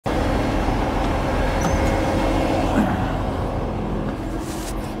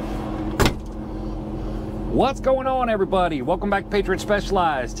What's going on, everybody? Welcome back to Patriot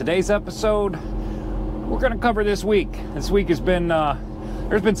Specialized. Today's episode, we're going to cover this week. This week has been,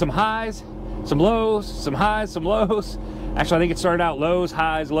 there's been some highs, some lows, some highs, some lows. Actually, I think it started out lows,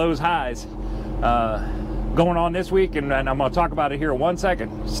 highs, going on this week, and I'm going to talk about it here in 1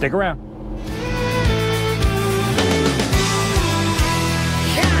 second. Stick around.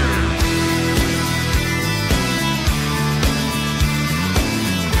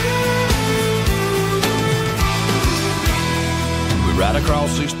 Right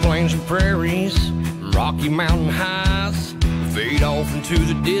across these plains and prairies, Rocky Mountain highs, fade off into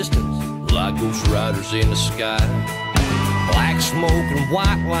the distance like ghost riders in the sky. Black smoke and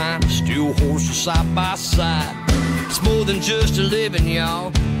white line, steel horses side by side. It's more than just a living,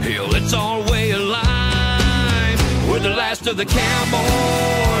 y'all. Hell, it's our way of life. We're the last of the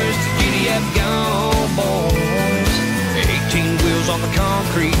cowboys, the giddy up gone boys. 18 wheels on the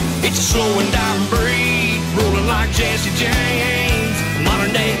concrete, it's a slow and dying breed, rolling like Jesse James.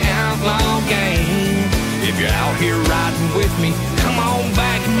 Modern day outlaw game. If you're out here riding with me, come on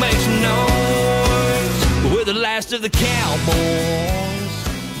back and make some noise. We're the last of the cowboys.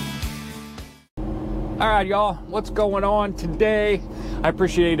 All right, y'all, what's going on today? I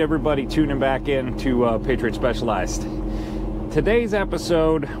appreciate everybody tuning back in to Patriot Specialized. Today's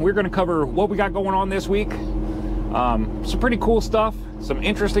episode, we're going to cover what we got going on this week. Some pretty cool stuff, some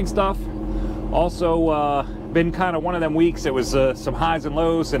interesting stuff. Also, been kind of one of them weeks. It was some highs and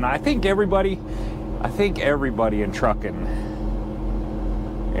lows, and I think everybody in trucking,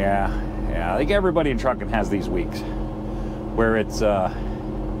 I think everybody in trucking has these weeks where it's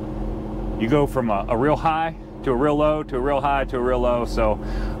you go from a real high to a real low to a real high to a real low. So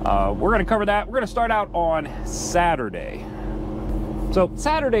we're going to cover that. We're going to start out on Saturday. So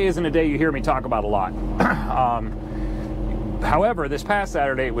Saturday isn't a day you hear me talk about a lot. However, this past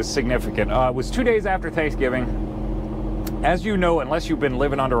Saturday, it was significant. It was 2 days after Thanksgiving. As you know, unless you've been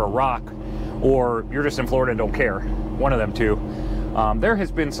living under a rock or you're just in Florida and don't care, one of them two, there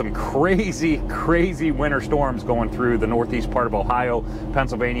has been some crazy winter storms going through the northeast part of Ohio,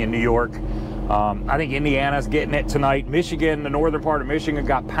 Pennsylvania, and New York. I think Indiana's getting it tonight. Michigan, the northern part of Michigan,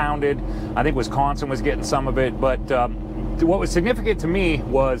 got pounded. I think Wisconsin was getting some of it. But what was significant to me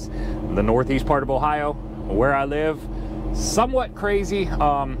was the northeast part of Ohio, where I live. Somewhat crazy.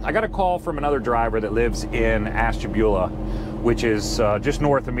 I got a call from another driver that lives in Ashtabula, which is just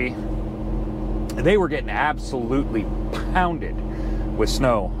north of me. They were getting absolutely pounded with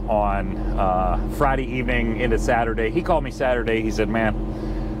snow on Friday evening into Saturday. He called me Saturday. He said,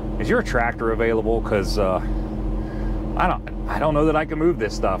 "Man, is your tractor available? Because I don't know that I can move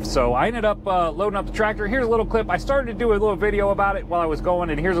this stuff." So I ended up loading up the tractor. Here's a little clip. I started to do a little video about it while I was going,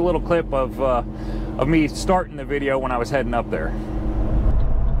 and here's a little clip of me starting the video when I was heading up there.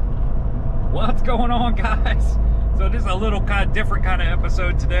 What's going on, guys? So this is a little kind of different kind of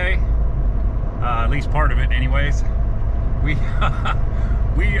episode today. At least part of it anyways.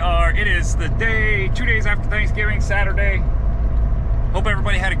 It is the day, 2 days after Thanksgiving, Saturday. Hope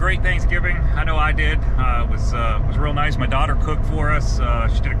everybody had a great Thanksgiving. I know I did. It was real nice. My daughter cooked for us.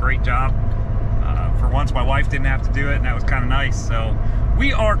 She did a great job. For once, my wife didn't have to do it, and that was kind of nice. So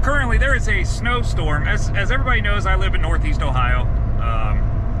we are currently, there is a snowstorm. As everybody knows, I live in Northeast Ohio.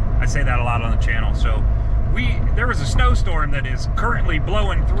 I say that a lot on the channel. So there was a snowstorm that is currently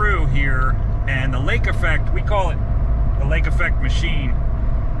blowing through here, and the lake effect, we call it the lake effect machine,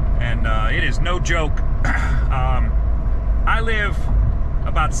 and it is no joke. I live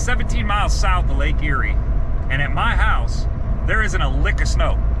about 17 miles south of Lake Erie, and at my house, there isn't a lick of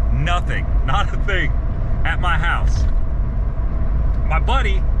snow. Nothing, not a thing at my house. My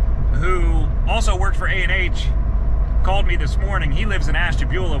buddy, who also works for A&H, called me this morning. He lives in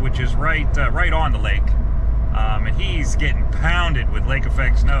Ashtabula, which is right on the lake, and he's getting pounded with lake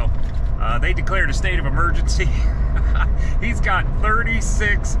effect snow. They declared a state of emergency. He's got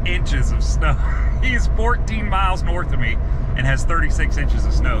 36 inches of snow. He's 14 miles north of me and has 36 inches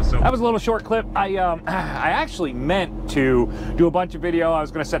of snow. So that was a little short clip. I actually meant to do a bunch of video. I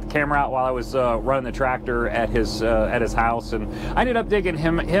was going to set the camera out while I was running the tractor at his house, and I ended up digging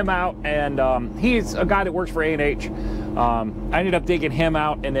him out. And he's a guy that works for A&H. I ended up digging him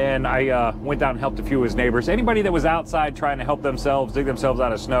out, and then I went down and helped a few of his neighbors. Anybody that was outside trying to help themselves, dig themselves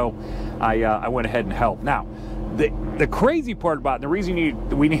out of snow, I went ahead and helped. Now, the crazy part about it, the reason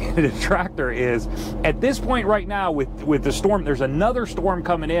we needed a tractor is, at this point right now with the storm, there's another storm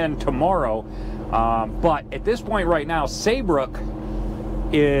coming in tomorrow, but at this point right now, Saybrook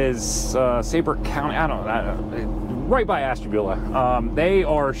is Saybrook County, I don't know, right by Ashtabula. They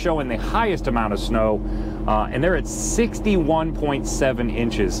are showing the highest amount of snow, and they're at 61.7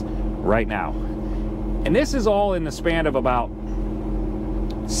 inches right now. And this is all in the span of about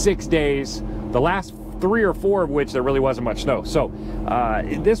 6 days, the last 3 or 4 of which there really wasn't much snow. So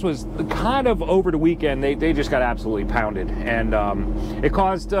this was kind of over the weekend. They just got absolutely pounded, and it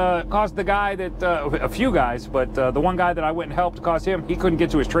caused the guy that a few guys, but the one guy that I went and helped, caused him, he couldn't get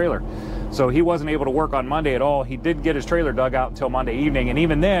to his trailer, so he wasn't able to work on Monday at all. He did get his trailer dug out until Monday evening, and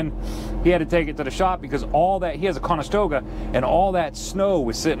even then he had to take it to the shop because all that, he has a Conestoga, and all that snow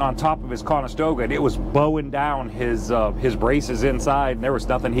was sitting on top of his Conestoga, and it was bowing down his braces inside, and there was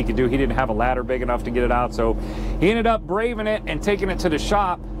nothing he could do. He didn't have a ladder big enough to get it out, so he ended up braving it and taking it to the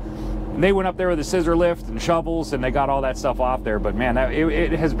shop. And they went up there with a scissor lift and shovels, and they got all that stuff off there. But man,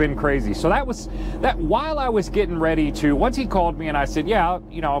 it has been crazy. So that was that. While I was getting ready to, once he called me and I said, yeah,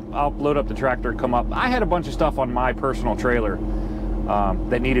 I'll load up the tractor and come up, I had a bunch of stuff on my personal trailer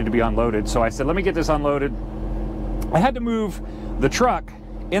that needed to be unloaded. So I said, let me get this unloaded. I had to move the truck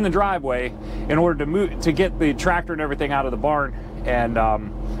in the driveway in order to get the tractor and everything out of the barn. And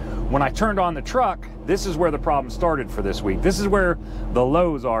when I turned on the truck, this is where the problem started for this week. This is where the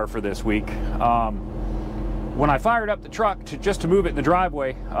lows are for this week. When I fired up the truck just to move it in the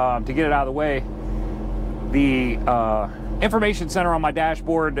driveway to get it out of the way, the information center on my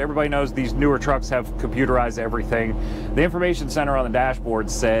dashboard, everybody knows these newer trucks have computerized everything. The information center on the dashboard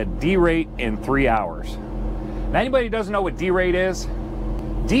said D-rate in 3 hours. Now, anybody who doesn't know what D-rate is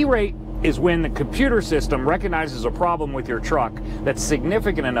is when the computer system recognizes a problem with your truck that's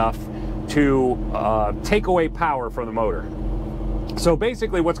significant enough to take away power from the motor. So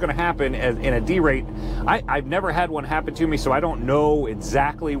basically what's going to happen in a D-rate, I've never had one happen to me, so I don't know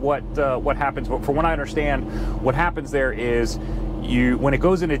exactly what happens, but from what I understand, what happens there is when it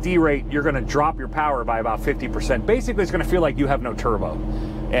goes into D-rate, you're going to drop your power by about 50%. Basically, it's going to feel like you have no turbo.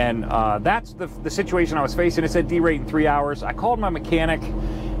 And that's the situation I was facing. It said D-rate in 3 hours. I called my mechanic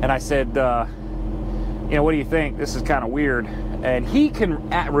and I said, what do you think? This is kind of weird. And he can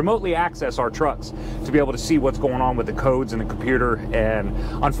remotely access our trucks to be able to see what's going on with the codes in the computer. And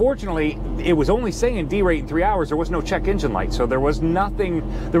unfortunately, it was only saying D-rate in 3 hours. There was no check engine light, so there was nothing.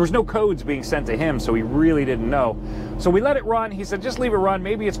 There was no codes being sent to him, so he really didn't know. So we let it run. He said, just leave it run.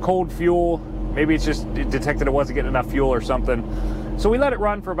 Maybe it's cold fuel. Maybe it's just it detected it wasn't getting enough fuel or something. So we let it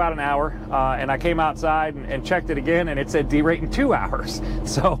run for about an hour, and I came outside and checked it again, and it said D-rate in 2 hours.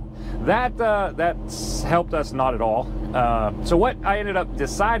 So that's helped us not at all. So what I ended up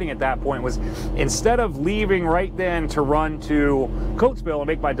deciding at that point was, instead of leaving right then to run to Coatesville and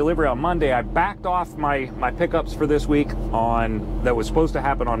make my delivery on Monday, I backed off my pickups for this week that was supposed to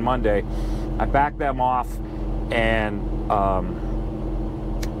happen on Monday. I backed them off and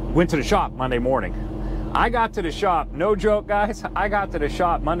went to the shop Monday morning. I got to the shop, no joke guys, I got to the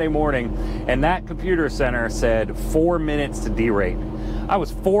shop Monday morning and that computer center said 4 minutes to D-rate. I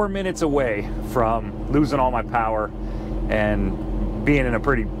was 4 minutes away from losing all my power and being in a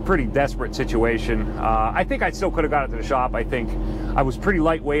pretty desperate situation. I think I still could have got it to the shop. I think I was pretty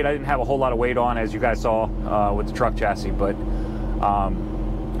lightweight. I didn't have a whole lot of weight on, as you guys saw with the truck chassis, but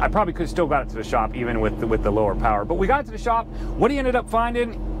I probably could have still got it to the shop even with the lower power. But we got to the shop. What he ended up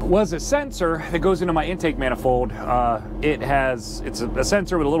finding was a sensor that goes into my intake manifold. It's a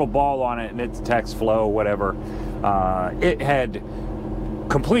sensor with a little ball on it, and it detects flow, whatever.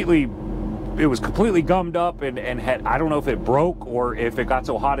 It was completely gummed up and had, I don't know if it broke or if it got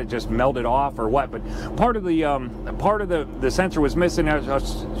so hot it just melted off or what, but part of the sensor was missing. I'll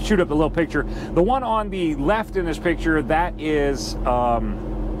shoot up the little picture. The one on the left in this picture, that is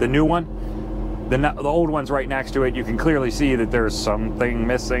the new one. The old one's right next to it. You can clearly see that there's something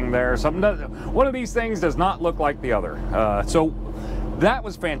missing there. One of these things does not look like the other. So that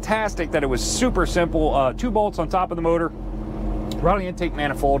was fantastic that it was super simple. 2 bolts on top of the motor, right on the intake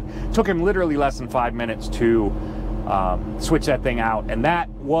manifold. Took him literally less than 5 minutes to switch that thing out, and that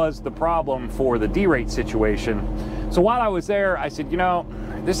was the problem for the D-rate situation. So while I was there, I said,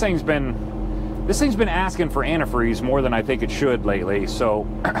 this thing's been asking for antifreeze more than I think it should lately. So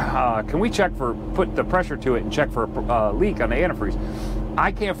can we put the pressure to it and check for a leak on the antifreeze?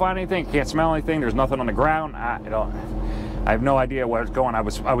 I can't find anything, can't smell anything. There's nothing on the ground. I have no idea where it's going. I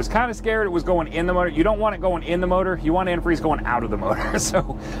was kind of scared it was going in the motor. You don't want it going in the motor. You want antifreeze going out of the motor.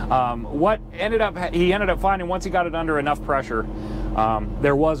 So he ended up finding, once he got it under enough pressure,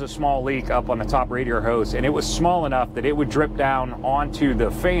 there was a small leak up on the top radiator hose, and it was small enough that it would drip down onto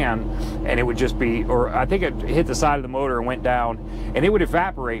the fan, and it would just be, or I think it hit the side of the motor and went down, and it would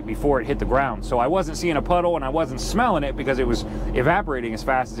evaporate before it hit the ground. So I wasn't seeing a puddle and I wasn't smelling it because it was evaporating as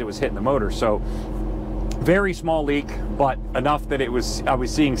fast as it was hitting the motor. So very small leak, but enough that I was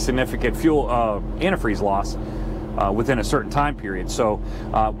seeing significant fuel antifreeze loss within a certain time period. So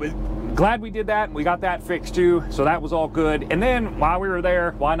glad we did that. We got that fixed too, so that was all good. And then while we were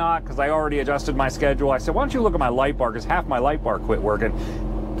there, why not? Because I already adjusted my schedule. I said, why don't you look at my light bar, because half my light bar quit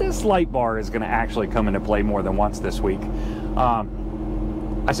working. This light bar is going to actually come into play more than once this week.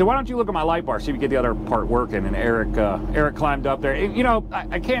 I said, why don't you look at my light bar, see if you get the other part working? And Eric climbed up there. And, you know,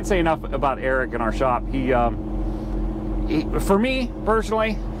 I can't say enough about Eric in our shop. He for me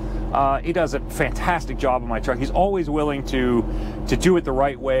personally, he does a fantastic job on my truck. He's always willing to do it the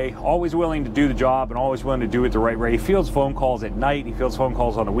right way, always willing to do the job, and always willing to do it the right way. He fields phone calls at night, he fields phone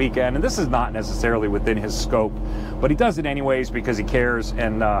calls on the weekend, and this is not necessarily within his scope, but he does it anyways because he cares,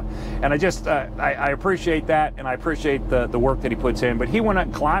 and I just I appreciate that, and I appreciate the work that he puts in. But he went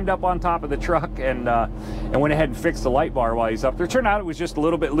and climbed up on top of the truck and went ahead and fixed the light bar while he's up there. Turned out it was just a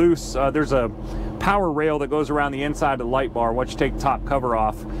little bit loose. There's a power rail that goes around the inside of the light bar. Once you take the top cover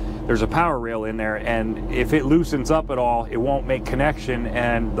off, there's a power rail in there, and if it loosens up at all, it won't make connection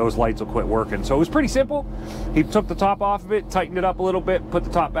and those lights will quit working. So it was pretty simple. He took the top off of it, tightened it up a little bit, put the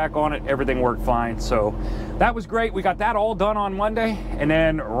top back on it, everything worked fine. So that was great. We got that all done on Monday and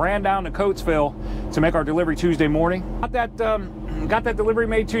then ran down to Coatesville to make our delivery Tuesday morning. Got that delivery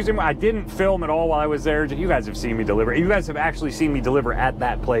made Tuesday morning. I didn't film at all while I was there. You guys have seen me deliver. You guys have actually seen me deliver at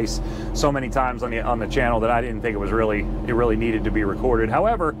that place so many times on the channel that I didn't think it really needed to be recorded.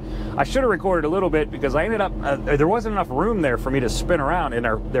 However, I should have recorded a little bit because I ended up there wasn't enough room there for me to spin around in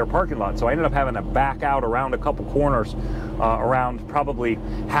their parking lot, so I ended up having to back out around a couple corners around probably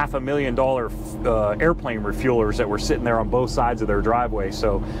 $500,000 airplane refuelers that were sitting there on both sides of their driveway.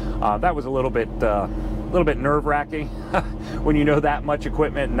 So that was a little bit nerve-wracking when you know that much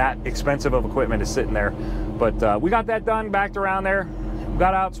equipment and that expensive of equipment is sitting there. But we got that done, backed around there,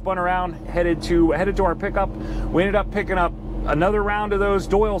 got out, spun around, headed to our pickup. We ended up picking up another round of those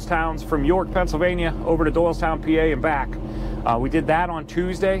Doylestown from York, Pennsylvania, over to Doylestown, PA, and back. We did that on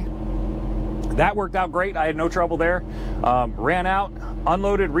Tuesday. That worked out great. I had no trouble there. Ran out,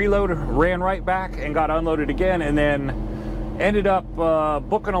 unloaded, reloaded, ran right back, and got unloaded again, and then ended up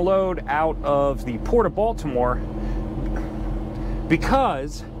booking a load out of the Port of Baltimore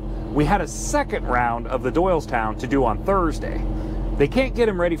because we had a second round of the Doylestown to do on Thursday. They can't get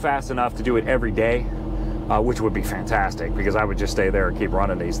them ready fast enough to do it every day, which would be fantastic because I would just stay there and keep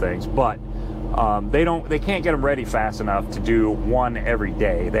running these things. But they can't get them ready fast enough to do one every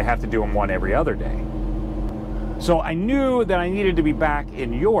day. They have to do them one every other day. So I knew that I needed to be back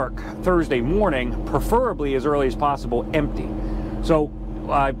in York Thursday morning, preferably as early as possible, empty. So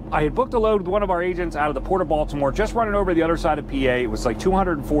I had booked a load with one of our agents out of the Port of Baltimore, just running over the other side of PA. It was like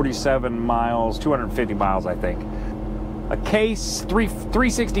 247 miles, 250 miles, I think. A case,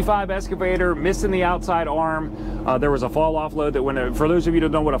 365 excavator, missing the outside arm. There was a fall-off load that went, for those of you who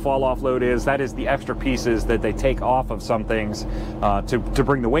don't know what a fall-off load is, that is the extra pieces that they take off of some things to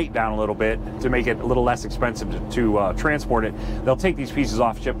bring the weight down a little bit, to make it a little less expensive to transport it. They'll take these pieces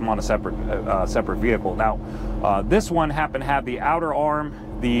off, ship them on a separate vehicle. Now, this one happened to have the outer arm,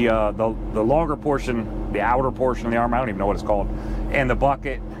 the longer portion, the outer portion of the arm, I don't even know what it's called, and the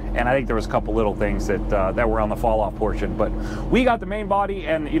bucket. And I think there was a couple little things that were on the fall-off portion, but we got the main body,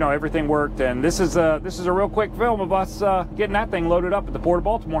 and you know, everything worked. And this is a real quick film of us getting that thing loaded up at the Port of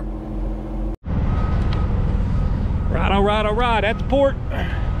Baltimore. Right, all right, all right. At the port,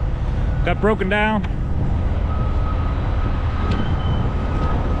 got broken down.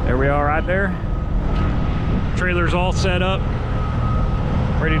 There we are, right there. Trailer's all set up,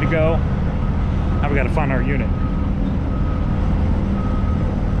 ready to go. Now we got to find our unit.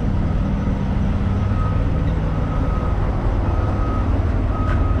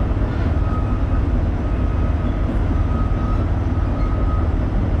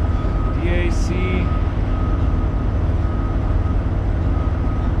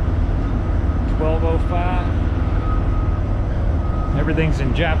 Everything's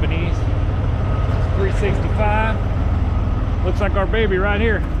in Japanese. 365. Looks like our baby right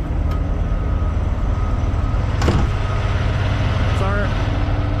here.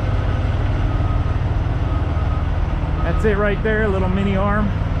 That's it right there, little mini arm.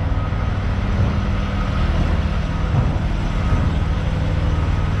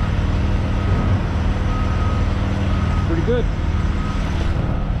 Pretty good.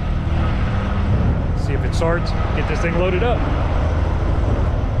 See if it starts, get this thing loaded up.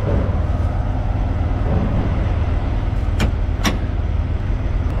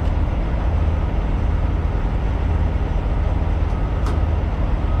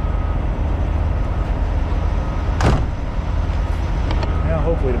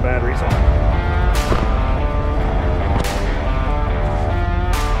 Hopefully the battery's on.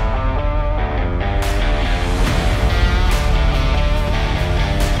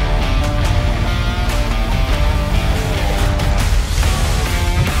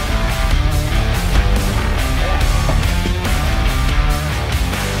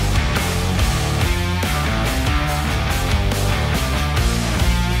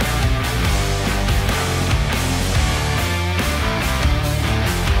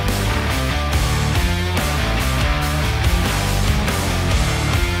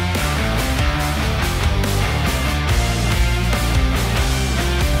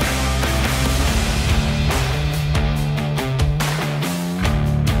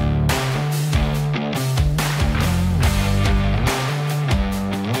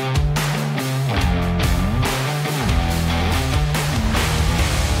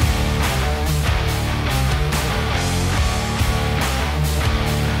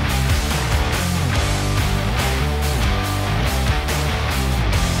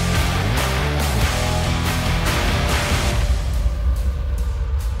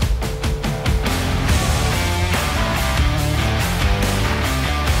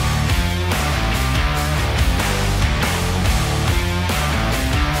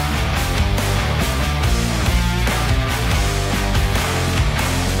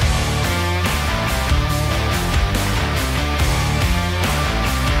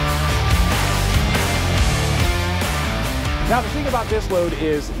 about this load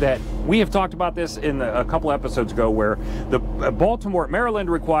is that we have talked about this in a couple episodes ago, where the Maryland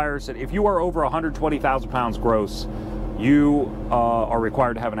requires that if you are over 120,000 pounds gross, you are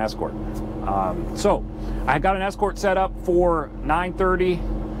required to have an escort. So I got an escort set up for 9:30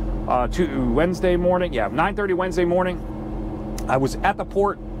 to Wednesday morning. Yeah, 9:30 Wednesday morning. I was at the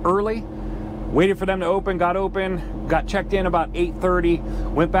port early, waited for them to open, got checked in about 8:30,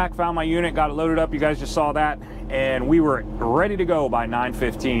 went back, found my unit, got it loaded up. You guys just saw that, and we were ready to go by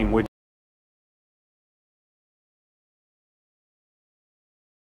 9:15, which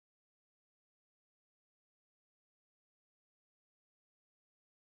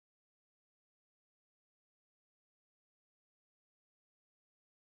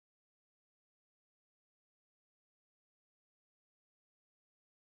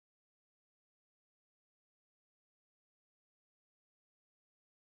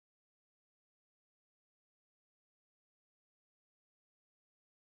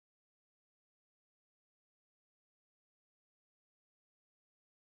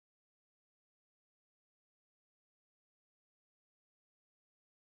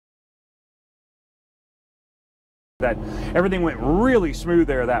that everything went really smooth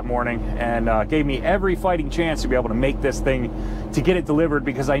there that morning, and gave me every fighting chance to be able to make this thing, to get it delivered,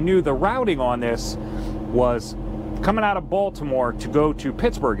 because I knew the routing on this was coming out of Baltimore to go to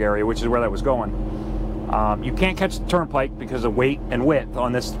Pittsburgh area, which is where that was going. You can't catch the turnpike because of weight and width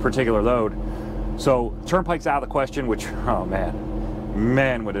on this particular load. So turnpike's out of the question, which, oh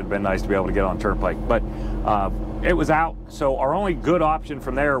man, would it have been nice to be able to get on turnpike. But it was out, so our only good option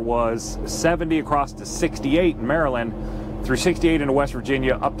from there was 70 across to 68 in Maryland, through 68 into West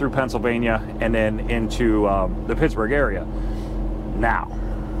Virginia, up through Pennsylvania, and then into the Pittsburgh area. Now,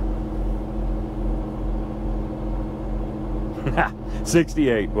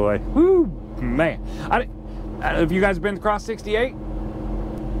 68, boy. Woo, man. I don't know if you guys have been across 68,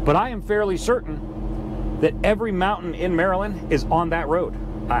 but I am fairly certain that every mountain in Maryland is on that road.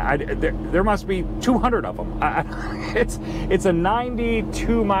 There must be 200 of them. It's a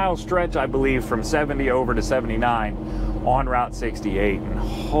 92-mile stretch, I believe, from 70 over to 79 on Route 68. And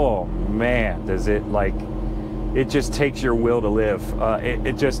oh man, does it, like, it just takes your will to live.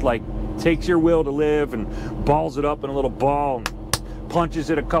 It just, like, takes your will to live and balls it up in a little ball and punches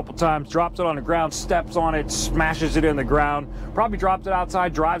it a couple times, drops it on the ground, steps on it, smashes it in the ground, probably drops it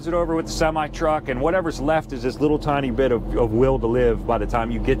outside, drives it over with the semi-truck, and whatever's left is this little tiny bit of will to live by the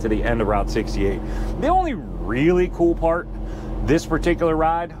time you get to the end of Route 68. The only really cool part this particular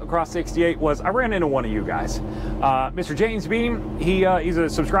ride across 68 was I ran into one of you guys. Mr. James Beam, he's a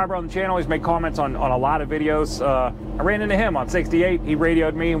subscriber on the channel. He's made comments on a lot of videos. I ran into him on 68. He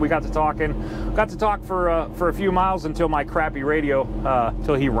radioed me and we got to talking. Got to talk for a few miles until my crappy radio,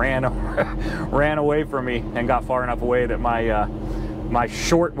 till he ran away from me and got far enough away that my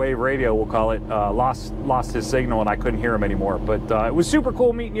shortwave radio, we'll call it, lost his signal and I couldn't hear him anymore. But it was super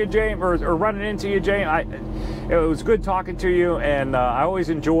cool meeting you, James, or running into you, James. It was good talking to you, and I always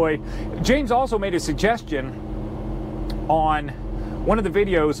enjoy. James also made a suggestion on one of the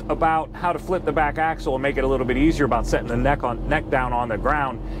videos about how to flip the back axle and make it a little bit easier, about setting the neck down on the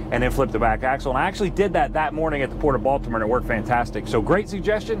ground and then flip the back axle. And I actually did that morning at the Port of Baltimore, and it worked fantastic. So great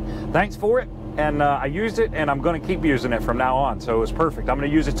suggestion. Thanks for it. And I used it, and I'm going to keep using it from now on. So it was perfect. I'm going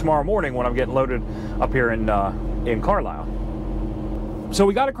to use it tomorrow morning when I'm getting loaded up here in Carlisle. So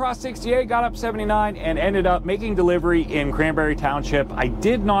we got across 68, got up 79, and ended up making delivery in Cranberry Township. I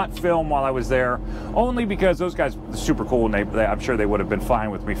did not film while I was there, only because those guys are super cool, and I'm sure they would have been fine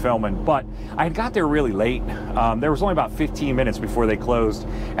with me filming. But I had got there really late. There was only about 15 minutes before they closed,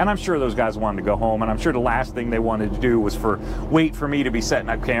 and I'm sure those guys wanted to go home, and I'm sure the last thing they wanted to do was wait for me to be setting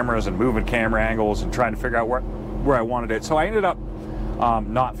up cameras and moving camera angles and trying to figure out where I wanted it. So I ended up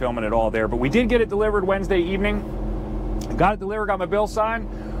not filming it all there, but we did get it delivered Wednesday evening. Got it delivered, got my bill signed,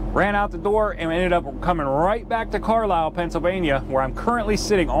 ran out the door, and ended up coming right back to Carlisle, Pennsylvania, where I'm currently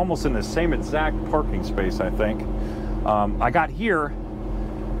sitting almost in the same exact parking space, I think. I got here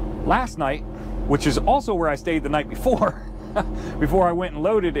last night, which is also where I stayed the night before, before I went and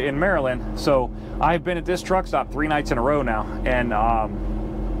loaded in Maryland. So I've been at this truck stop 3 nights in a row now, and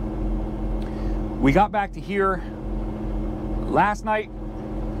we got back to here last night.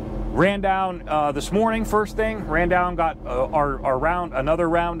 Ran down this morning, first thing, ran down, got another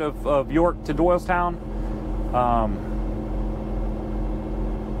round of York to Doylestown,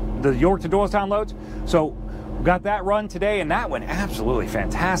 the York to Doylestown loads. So got that run today, and that went absolutely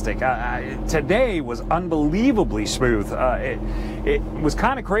fantastic. Today was unbelievably smooth. It was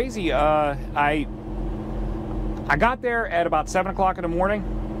kind of crazy. I got there at about 7 o'clock in the morning,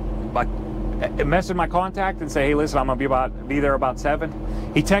 but message my contact and say, hey, listen, I'm gonna be there about 7.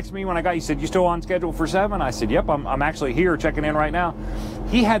 He texted me when I got, he said, you still on schedule for 7? I said, yep, I'm actually here checking in right now.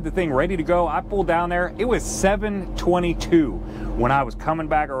 He had the thing ready to go. I pulled down there. It was 7:22 when I was coming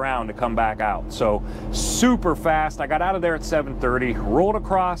back around to come back out. So super fast. I got out of there at 7:30, rolled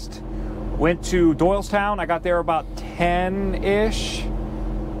across, went to Doylestown. I got there about 10-ish,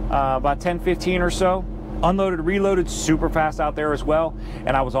 about 10:15 or so. Unloaded, reloaded super fast out there as well,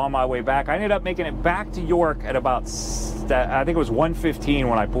 and I was on my way back. I ended up making it back to York at about, I think it was 1:15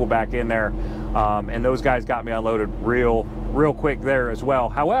 when I pulled back in there, and those guys got me unloaded real quick there as well.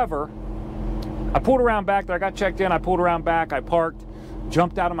 However, I pulled around back there. I got checked in. I pulled around back. I parked,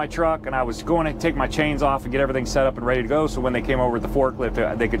 jumped out of my truck, and I was going to take my chains off and get everything set up and ready to go, so when they came over with the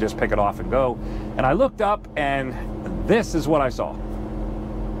forklift, they could just pick it off and go. And I looked up, and this is what I saw.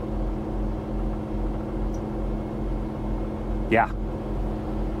 Yeah,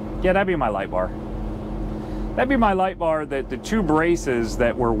 that'd be my light bar. That'd be my light bar. That the 2 braces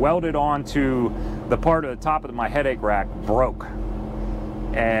that were welded onto the part of the top of my headache rack broke.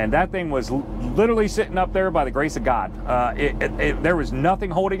 And that thing was literally sitting up there by the grace of God. There was nothing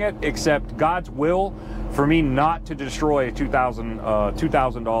holding it except God's will for me not to destroy a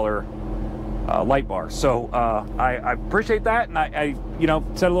 $2,000 light bar. So I appreciate that, and I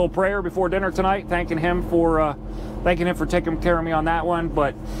said a little prayer before dinner tonight, thanking him for taking care of me on that one.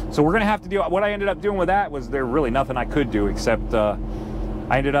 But so we're gonna have to do, what I ended up doing with that was there really nothing I could do except I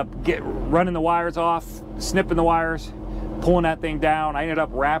ended up running the wires off, snipping the wires, pulling that thing down. I ended up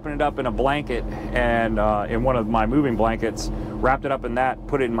wrapping it up in a blanket, and in one of my moving blankets, wrapped it up in that,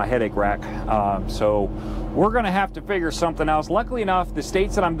 put it in my headache rack. So we're gonna have to figure something else. Luckily enough, the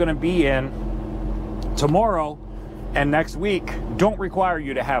states that I'm gonna be in tomorrow and next week don't require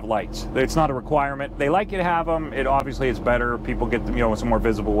you to have lights. It's not a requirement. They like you to have them. Obviously it's better. People get them, some more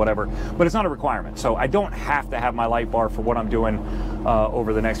visible, whatever. But it's not a requirement. So I don't have to have my light bar for what I'm doing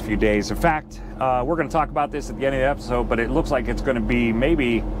over the next few days. In fact, we're going to talk about this at the end of the episode, but it looks like it's going to be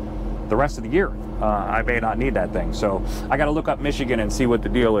maybe the rest of the year. I may not need that thing. So I got to look up Michigan and see what the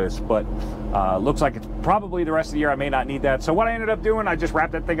deal is. But looks like it's probably the rest of the year. I may not need that. So what I ended up doing, I just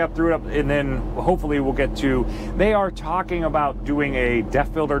wrapped that thing up, threw it up, and then hopefully we'll get to, they are talking about doing a DEF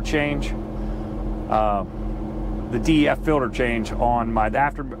filter change, the DEF filter change on my,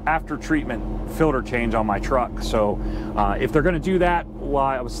 after treatment filter change on my truck. So if they're going to do that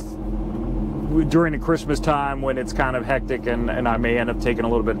while I was during the Christmas time when it's kind of hectic, and I may end up taking a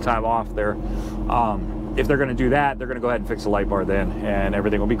little bit of time off there, if they're going to do that, they're going to go ahead and fix the light bar then, and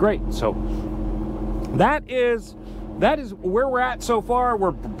everything will be great. So that is where we're at so far.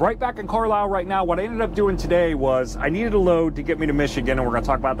 We're right back in Carlisle right now. What I ended up doing today was I needed a load to get me to Michigan, and we're going to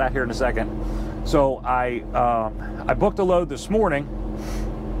talk about that here in a second. So I booked a load this morning,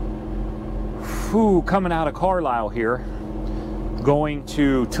 coming out of Carlisle here, going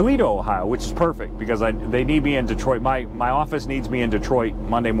to Toledo, Ohio, which is perfect because they need me in Detroit. My office needs me in Detroit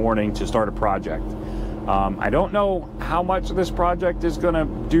Monday morning to start a project. I don't know how much this project is going to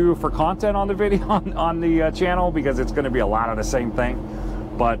do for content on the video on the channel, because it's going to be a lot of the same thing.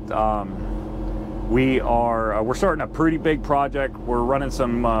 But we're starting a pretty big project. We're running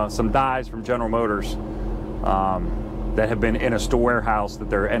some dies from General Motors that have been in a store warehouse that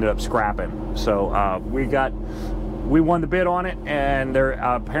they're ended up scrapping. So we won the bid on it, and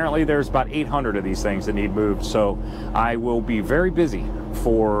apparently there's about 800 of these things that need moved. So I will be very busy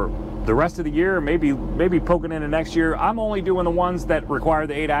for the rest of the year, maybe poking into next year. I'm only doing the ones that require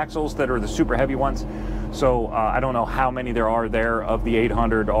the 8 axles, that are the super heavy ones. So I don't know how many there are there of the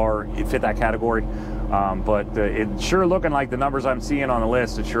 800 fit that category. But it's sure looking like the numbers I'm seeing on the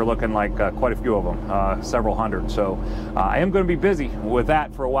list, it's sure looking like quite a few of them, several hundred. So I am going to be busy with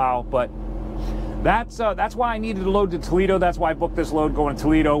that for a while, but that's why I needed to load to Toledo. That's why I booked this load going to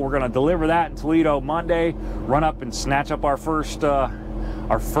Toledo. We're going to deliver that in Toledo Monday, run up and snatch up our first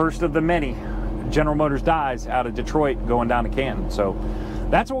of the many General Motors dies out of Detroit going down to Canton. So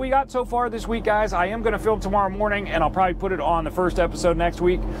that's what we got so far this week, guys. I am going to film tomorrow morning, and I'll probably put it on the first episode next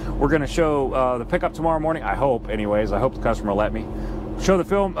week. We're going to show the pickup tomorrow morning. I hope, anyways. I hope the customer will let me show the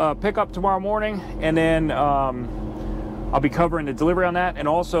film pickup tomorrow morning, and then I'll be covering the delivery on that, and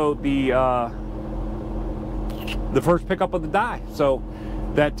also the first pickup of the die. So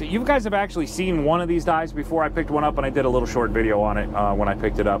that you guys have actually seen one of these dies before. I picked one up and I did a little short video on it when I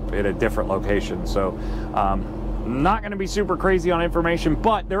picked it up at a different location. So not going to be super crazy on information,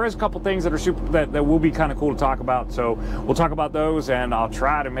 but there is a couple things that are that will be kind of cool to talk about. So we'll talk about those, and I'll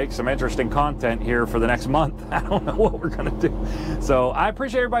try to make some interesting content here for the next month. I don't know what we're going to do. So I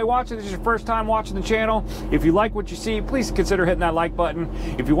appreciate everybody watching. This is your first time watching the channel. If you like what you see, please consider hitting that like button.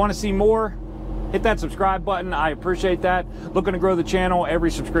 If you want to see more, hit that subscribe button. I appreciate that. Looking to grow the channel.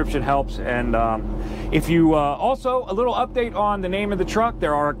 Every subscription helps. And if you also, a little update on the name of the truck.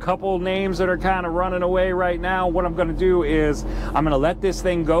 There are a couple names that are kind of running away right now. What I'm going to do is I'm going to let this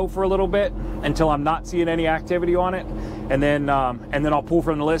thing go for a little bit until I'm not seeing any activity on it. And then I'll pull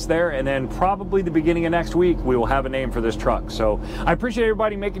from the list there, and then probably the beginning of next week we will have a name for this truck. So I appreciate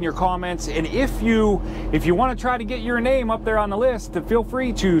everybody making your comments, and if you want to try to get your name up there on the list, feel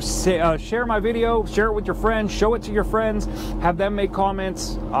free to share my video, share it with your friends, show it to your friends, have them make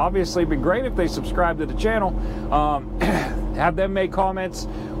comments. Obviously, it'd be great if they subscribe to the channel. Have them make comments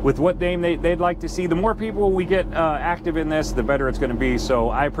with what name they'd like to see. The more people we get active in this, the better it's going to be. So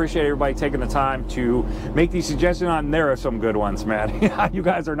I appreciate everybody taking the time to make these suggestions. And there are some good ones, man. You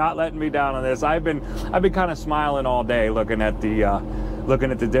guys are not letting me down on this. I've been kind of smiling all day looking at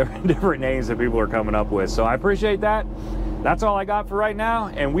the different names that people are coming up with. So I appreciate that. That's all I got for right now,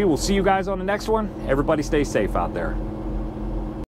 and we will see you guys on the next one. Everybody stay safe out there.